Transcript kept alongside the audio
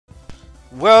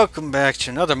Welcome back to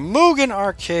another Mugen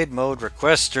arcade mode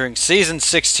request during Season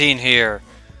 16 here.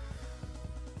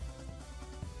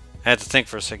 I had to think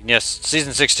for a second. Yes,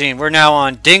 Season 16. We're now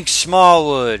on Dink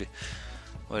Smallwood.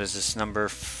 What is this, number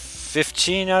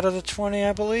 15 out of the 20,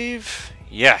 I believe?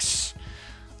 Yes.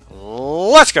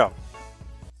 Let's go.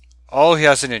 Oh, he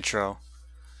has an intro.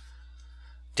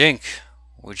 Dink,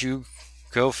 would you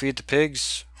go feed the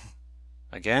pigs?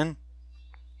 Again?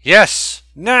 Yes,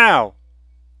 now!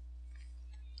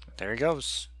 There he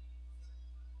goes.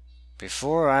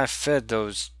 Before I fed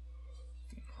those...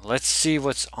 Let's see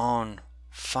what's on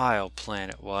file,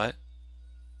 planet. What?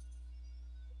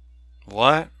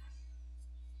 What?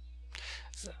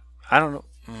 I don't know.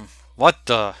 What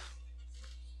the...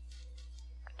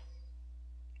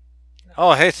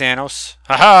 Oh, hey, Thanos.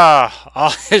 Haha! All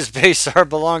his base are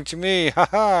belong to me.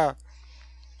 Haha!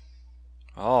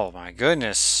 Oh, my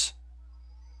goodness.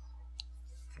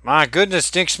 My goodness,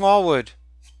 Dink Smallwood.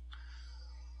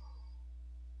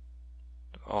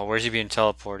 Oh, where's he being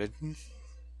teleported?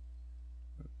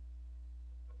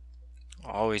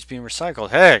 Oh, he's being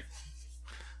recycled. Hey!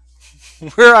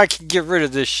 Where I can get rid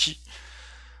of this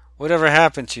whatever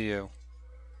happened to you?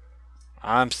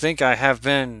 I think I have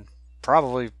been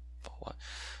probably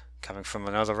coming from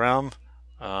another realm.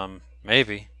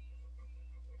 Maybe.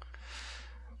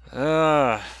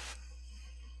 I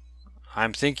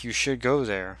think you should go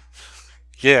there.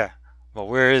 Yeah. Well,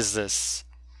 where is this?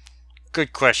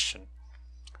 Good question.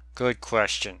 Good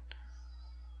question.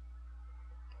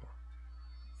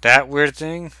 That weird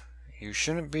thing? You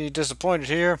shouldn't be disappointed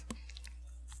here.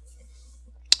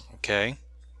 Okay.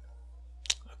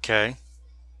 Okay.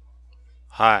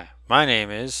 Hi, my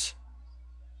name is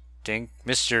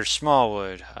Mr.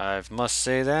 Smallwood. I must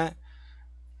say that.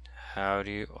 How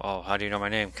do you know my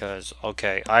name? Because,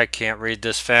 okay, I can't read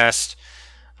this fast.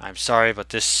 I'm sorry, but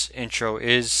this intro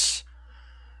is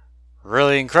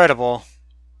really incredible.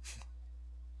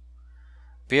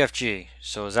 BFG.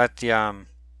 So is that the,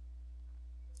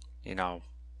 you know,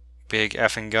 big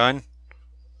effing gun?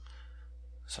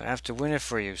 So I have to win it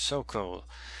for you. So cool.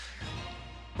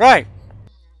 Right.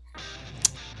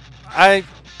 I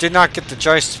did not get the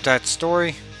gist of that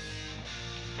story.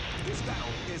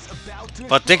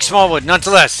 But Dink Smallwood,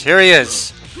 nonetheless, here he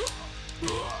is.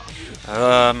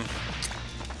 A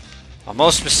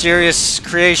most mysterious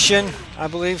creation, I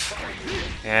believe.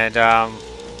 And,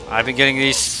 I've been getting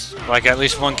these, like, at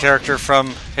least one character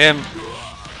from him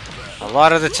a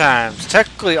lot of the times.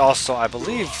 Technically, also, I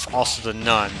believe, also the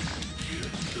nun.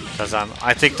 Because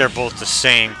I think they're both the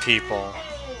same people.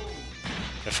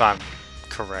 If I'm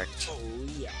correct.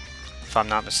 If I'm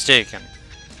not mistaken.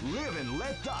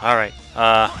 Alright,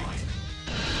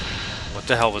 what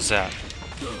the hell was that?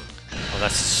 Oh,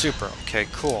 that's a super. Okay,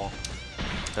 cool.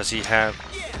 Does he have...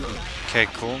 Okay,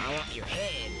 cool.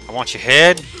 I want your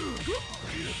head.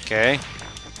 Okay.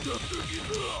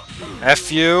 F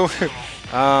you.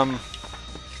 God.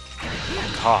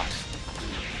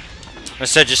 I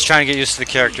said just trying to get used to the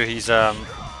character. He's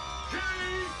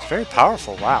very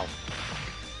powerful. Wow.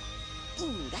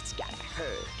 That's gotta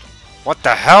hurt. What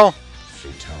the hell?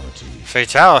 Fatality.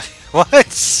 Fatality.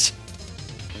 What?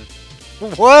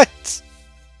 What?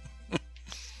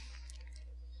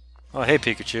 Oh, hey,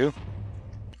 Pikachu.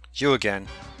 It's you again.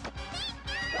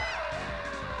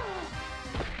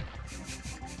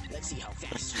 Let's see how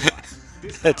fast you are.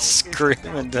 That scream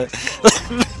and that...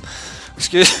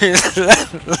 Excuse me,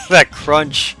 that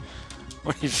crunch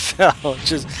when he fell.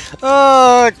 Just...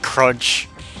 crunch.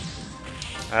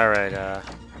 Alright,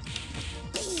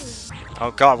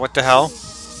 oh god, what the hell?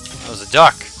 That was a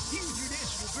duck.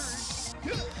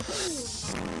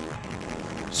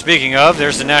 Speaking of,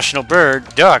 there's the national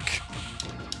bird, duck.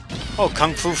 Oh,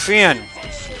 Kung Fu Fian.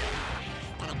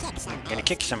 Gonna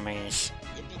kick some ass.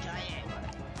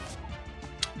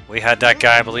 We had that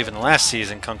guy, I believe, in the last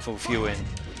season, Kung Fu Fian,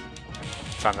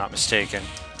 if I'm not mistaken.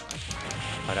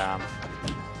 But,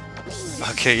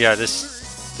 okay, yeah,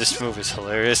 this move is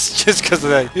hilarious, just because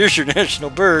of that. Here's your national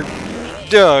bird,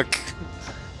 duck.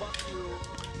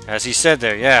 As he said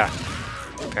there, yeah.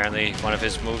 Apparently, one of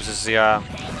his moves is the,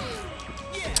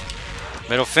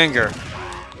 middle finger.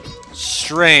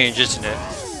 Strange, isn't it?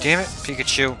 Damn it,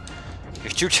 Pikachu.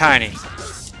 You're too tiny.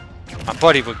 My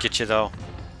buddy would get you, though.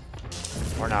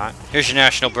 Or not. Here's your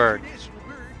national bird.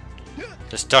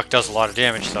 This duck does a lot of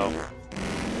damage, though.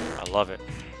 I love it.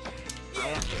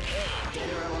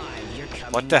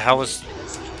 What the hell is...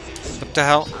 What the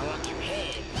hell?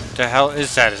 What the hell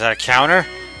is that? Is that a counter?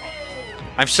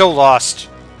 I'm so lost.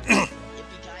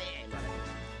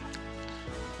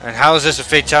 And how is this a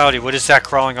fatality? What is that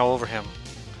crawling all over him?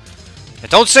 And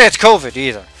don't say it's COVID,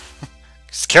 either.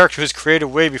 This character was created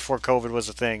way before COVID was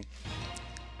a thing.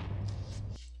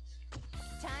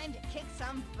 Time to kick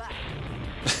some butt.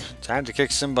 Time to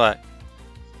kick some butt.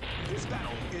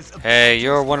 Hey,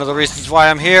 you're one of the reasons why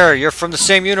I'm here. You're from the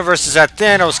same universe as that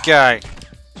Thanos guy.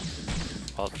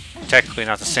 Well, technically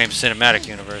not the same cinematic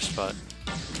universe, but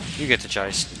you get the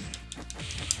gist.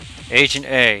 Agent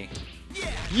A.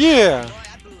 Yeah!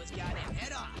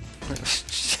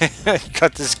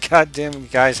 Cut this goddamn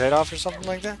guy's head off or something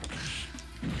like that?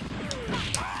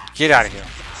 Get out of here.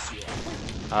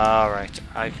 Alright.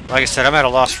 Like I said, I'm at a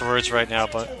loss for words right now,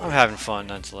 but I'm having fun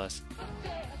nonetheless.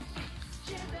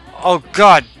 Oh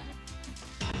god!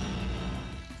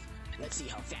 Let's see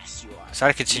how fast you are. Is that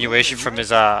a continuation from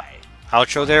his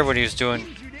outro there when he was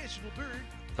doing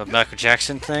the Michael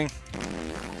Jackson thing?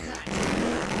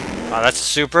 Oh, that's a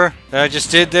super that I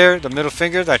just did there. The middle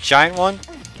finger, that giant one.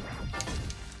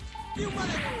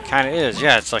 Kinda is,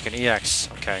 yeah, it's like an EX.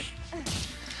 Okay.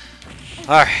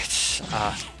 Alright.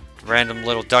 Random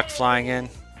little duck flying in.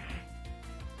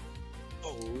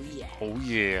 Oh yeah. Oh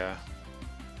yeah.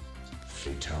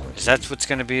 Fatality. Is that what's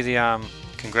gonna be the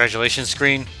congratulations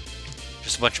screen?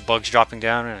 Just a bunch of bugs dropping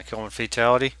down and a killing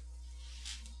fatality?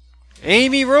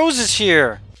 Amy Rose is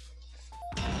here!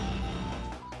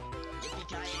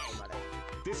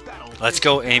 Let's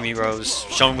go, Amy Rose.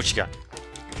 Show me what you got.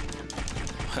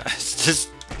 It's just...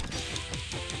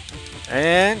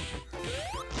 And...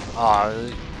 Aw.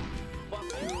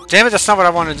 Damn it, that's not what I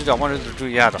wanted to do. I wanted to do,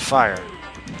 yeah, the fire.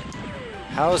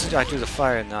 How is it I do the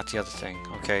fire and not the other thing?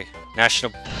 Okay.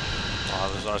 National...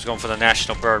 Oh, I was going for the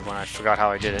national bird one. I forgot how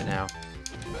I did it now.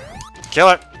 Kill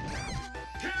it!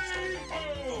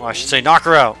 Oh, I should say knock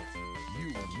her out.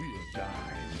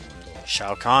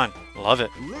 Shao Kahn. Love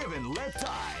it.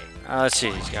 Let's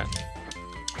see. He's got...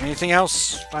 Anything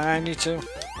else I need to?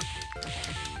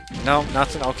 No,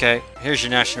 nothing? Okay. Here's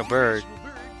your national bird.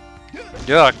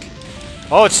 Duck.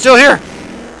 Oh, it's still here!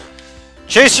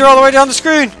 Chase her all the way down the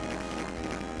screen!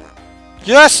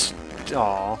 Yes!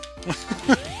 Aww.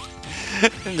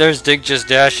 There's Dink just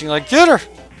dashing like, get her!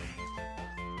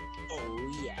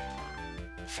 Oh yeah.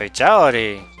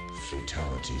 Fatality.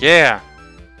 Fatality. Yeah.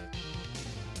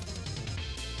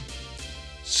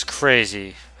 It's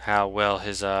crazy how well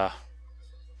his art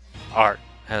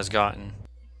has gotten.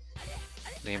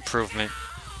 The improvement.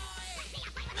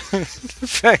 The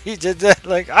fact he did that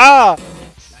like Not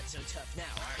so tough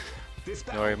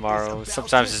now, are you? Norimaru.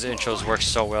 Sometimes his intros work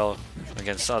so well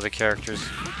against other characters.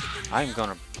 I'm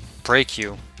gonna break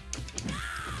you.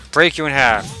 Break you in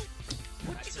half.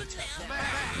 Not so tough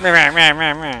now. Meh, meh, meh,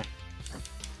 meh, meh.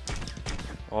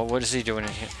 Well, what is he doing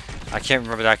in here? I can't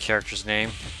remember that character's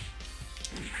name.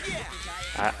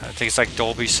 I think it's like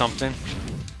Dolby something.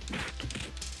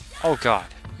 Oh god.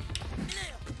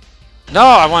 No,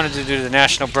 I wanted to do the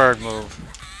national bird move.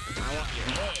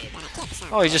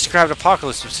 Oh, he just grabbed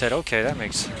Apocalypse's head. Okay, that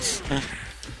makes sense.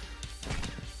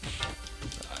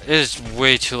 It is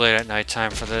way too late at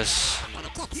nighttime for this.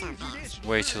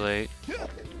 Way too late.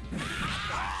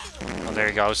 Oh, there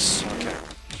he goes. Okay.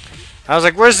 I was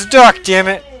like, where's the duck, damn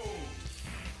it?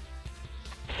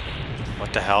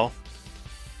 What the hell?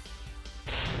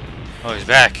 Oh, he's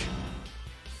back.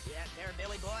 Yeah, there,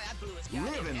 Billy boy. I blew his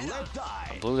goddamn head off.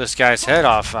 I blew this guy's head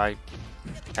off. I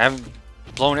haven't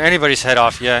blown anybody's head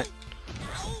off yet.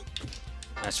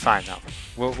 That's fine now.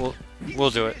 We'll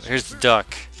do it. Here's the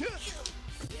duck.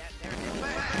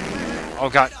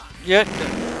 Oh god. Yeah.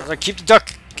 Like, keep the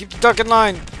duck in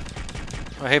line.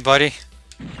 Oh hey buddy.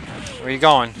 Where you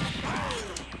going?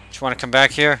 Just want to come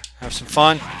back here? Have some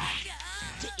fun?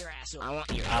 Get your ass over.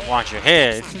 I want your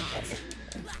head.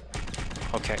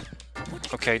 Okay.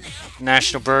 Okay.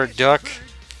 National bird duck.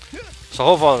 So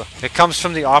hopefully it comes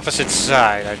from the opposite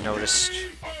side, I've noticed.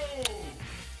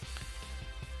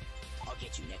 I'll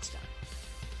get you next time.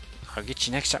 I'll get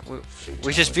you next time.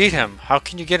 We just beat him. How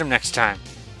can you get him next time?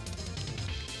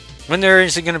 When there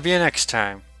is it going to be a next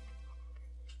time?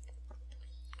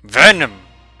 Venom!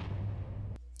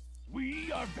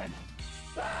 We are Venom.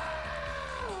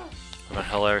 Would have been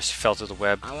hilarious. He fell through the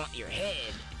web. I want your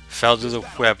head. Fell through the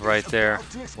web right there.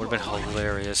 Would have been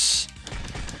hilarious.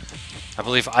 I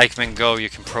believe M.U.G.E.N you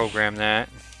can program that.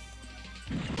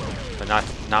 But not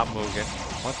Mugen.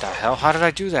 What the hell? How did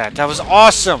I do that? That was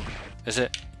awesome! Is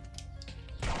it?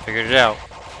 Figured it out.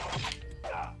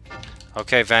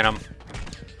 Okay, Venom.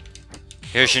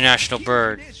 Here's your national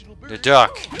bird. The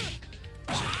duck.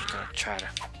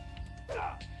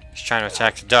 He's trying to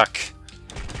attack the duck.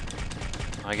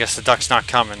 I guess the duck's not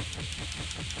coming.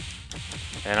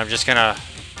 And I'm just gonna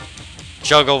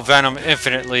juggle Venom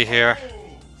infinitely here.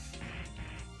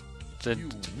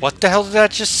 What the hell did that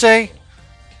just say?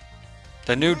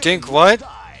 The new Dink what?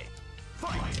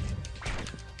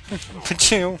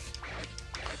 Pachoo.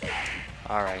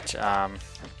 Alright,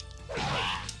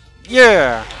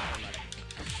 yeah!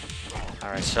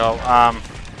 Alright, so,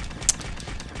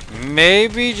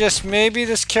 maybe, just maybe,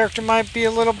 this character might be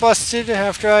a little busted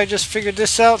after I just figured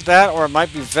this out. That, or it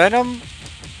might be Venom?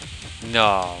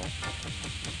 No.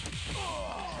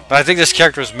 But I think this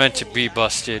character was meant to be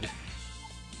busted.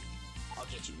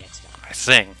 I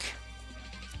think.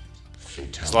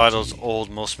 Because a lot of those old,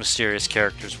 most mysterious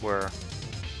characters were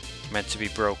meant to be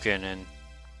broken and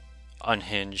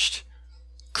unhinged.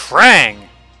 Krang!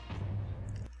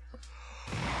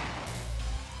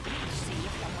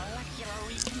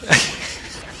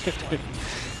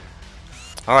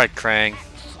 Alright, Krang.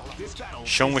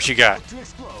 Show 'em what you got.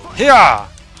 Here!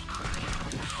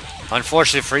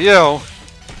 Unfortunately for you,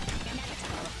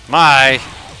 my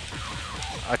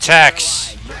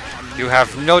attacks you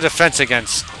have no defense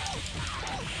against.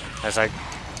 As I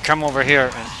come over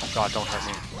here and... Oh God, don't hurt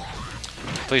me.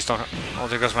 Please don't hurt... Oh,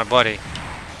 there goes my buddy.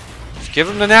 Just give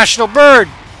him the national bird!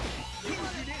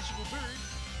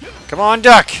 Come on,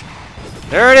 duck!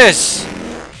 There it is!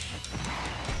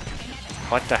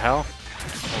 What the hell?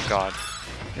 Oh God.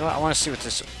 You know what? I want to see what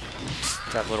this...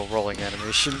 That little rolling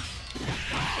animation.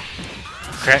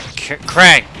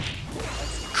 Krang!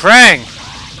 Krang!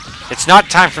 It's not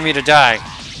time for me to die.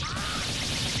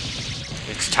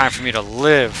 It's time for me to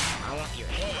live.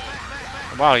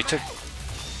 Wow, he took...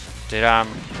 Did,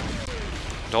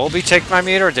 Dolby take my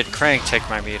meter, or did Krang take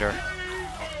my meter?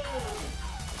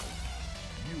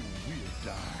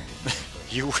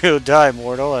 You will die,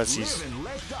 mortal, as he's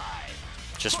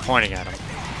just pointing at him.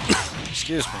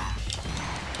 Excuse me.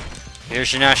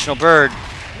 Here's your national bird.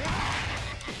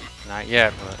 Not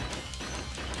yet, but...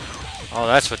 Oh,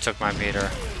 that's what took my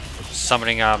meter.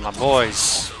 Summoning my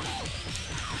boys.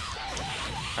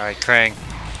 Alright, Krang.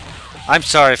 I'm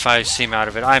sorry if I seem out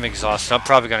of it. I'm exhausted. I'm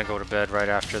probably going to go to bed right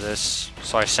after this,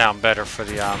 so I sound better for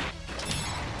the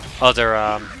other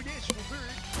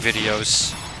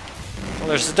videos. Well,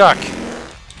 there's the duck.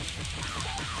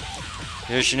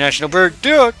 Here's your national bird,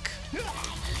 duck.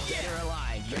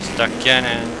 There's the duck again,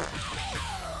 and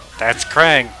that's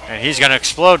Krang, and he's going to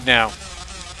explode now.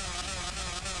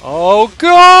 Oh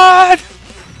God!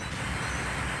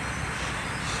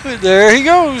 There he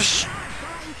goes.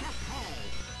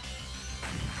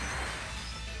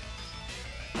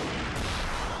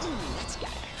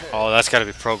 Oh, that's got to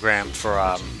be programmed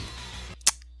for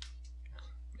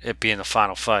it being the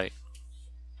final fight.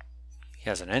 He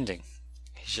has an ending.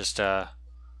 He's just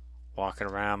walking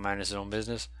around, minding his own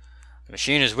business. The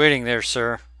machine is waiting there,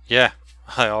 sir. Yeah,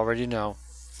 I already know.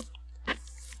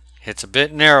 It's a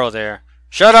bit narrow there.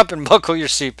 Shut up and buckle your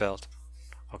seatbelt.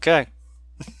 Okay.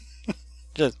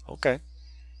 Just okay.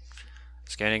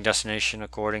 Scanning destination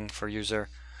according for user.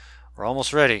 We're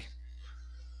almost ready.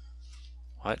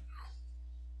 What?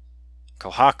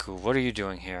 Kohaku, what are you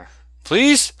doing here?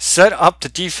 Please set up the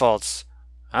defaults.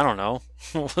 I don't know.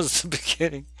 What was the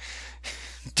beginning?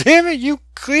 Damn it, you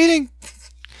cleaning.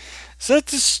 Set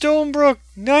to Stonebrook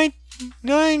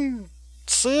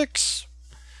 996.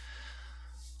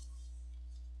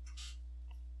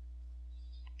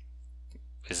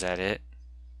 Is that it?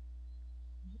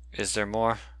 Is there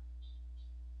more?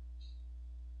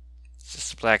 It's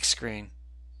just a black screen.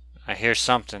 I hear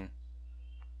something.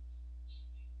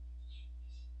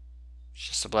 It's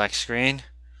just a black screen.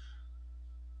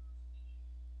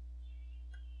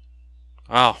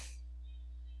 Oh.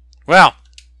 Well.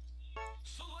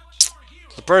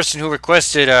 The person who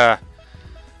requested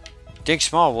Dink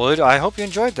Smallwood, I hope you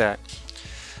enjoyed that.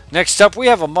 Next up, we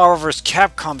have a Marvel vs.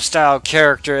 Capcom style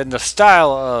character in the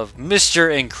style of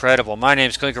Mr. Incredible. My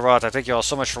name's Clinkeroith. I thank you all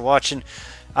so much for watching.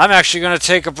 I'm actually going to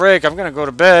take a break. I'm going to go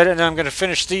to bed, and then I'm going to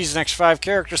finish these next 5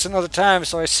 characters another time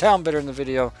so I sound better in the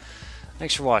video.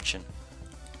 Thanks for watching.